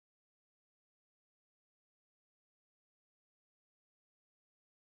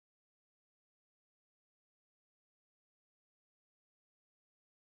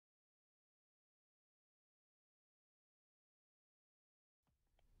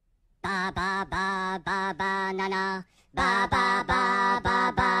ba ba ba banana. Ba ba ba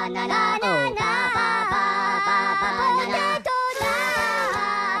ba banana. Oh, ba ba ba ba banana.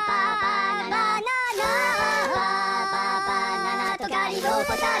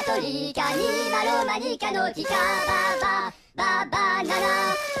ポタトリカにマロマニカのティカババババナ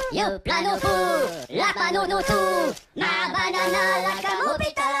ナヨプラノフラパノノトマバナナラカモ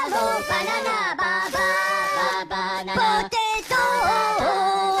ピタラモバナナババババナナポテト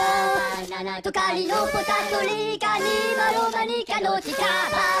バナナトカリのポタトリカにマロマニカのティカバ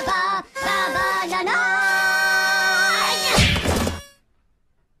バババナナ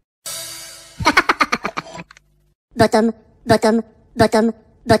ボトムボトムボトム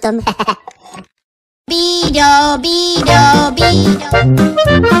ボトムビデオビデオビデ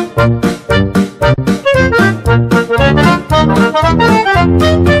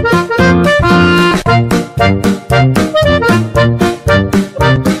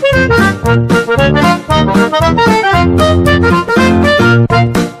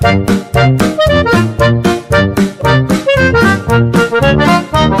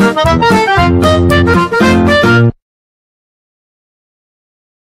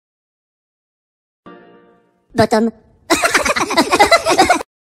ボトム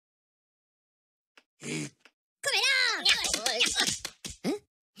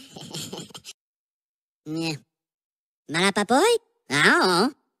ねマラパポイあ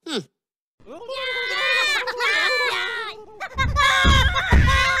お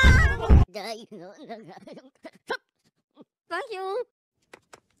Thank you.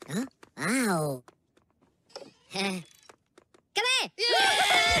 Huh? Ow. Come here.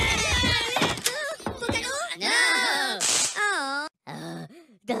 No. Oh.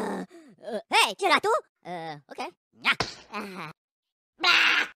 Duh. Hey, Gelato. Okay.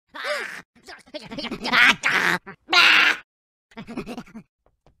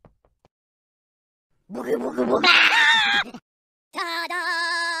 Boogie boogie boogie. Ta-da!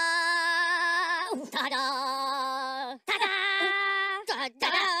 Ta-da! Ta-da!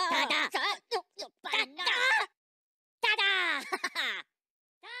 Ta-da! Ta-da! Ta-da! Ta-da!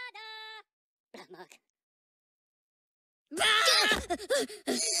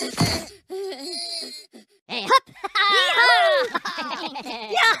 Hey, hop!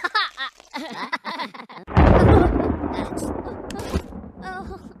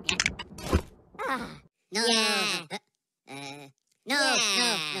 No. No.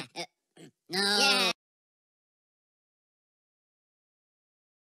 Yeah.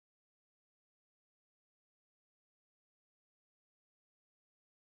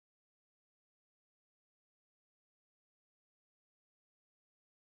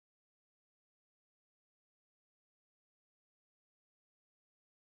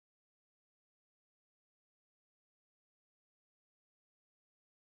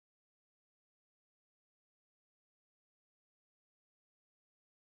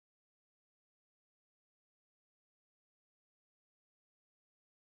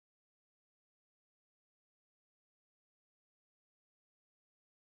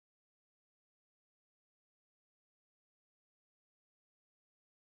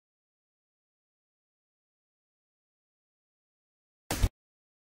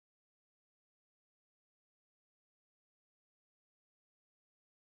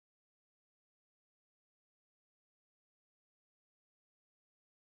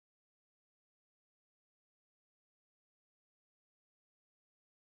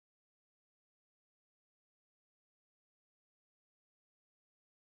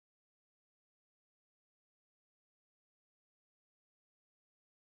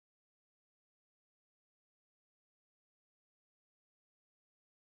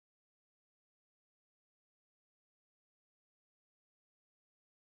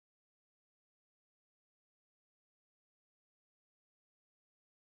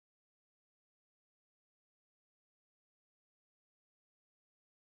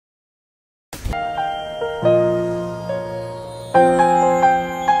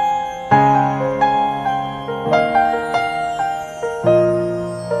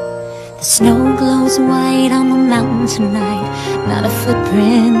 The snow glows white on the mountain tonight, not a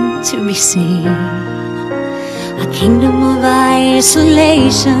footprint to be seen. A kingdom of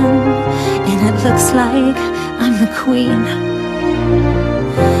isolation, and it looks like I'm the queen.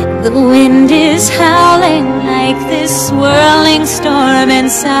 The wind is howling like this swirling storm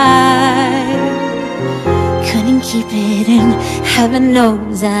inside. Couldn't keep it in, heaven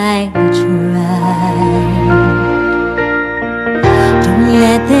knows I tried. Don't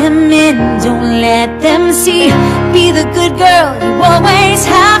let them in, don't let them see. Be the good girl you always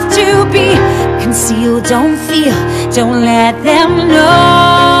have to be. Conceal, don't feel, don't let them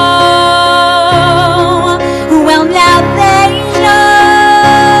know.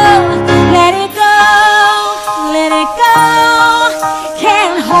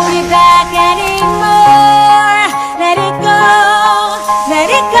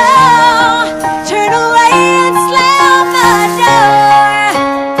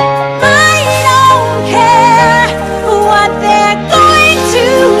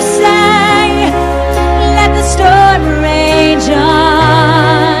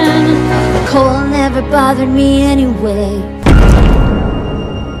 bothered me anyway.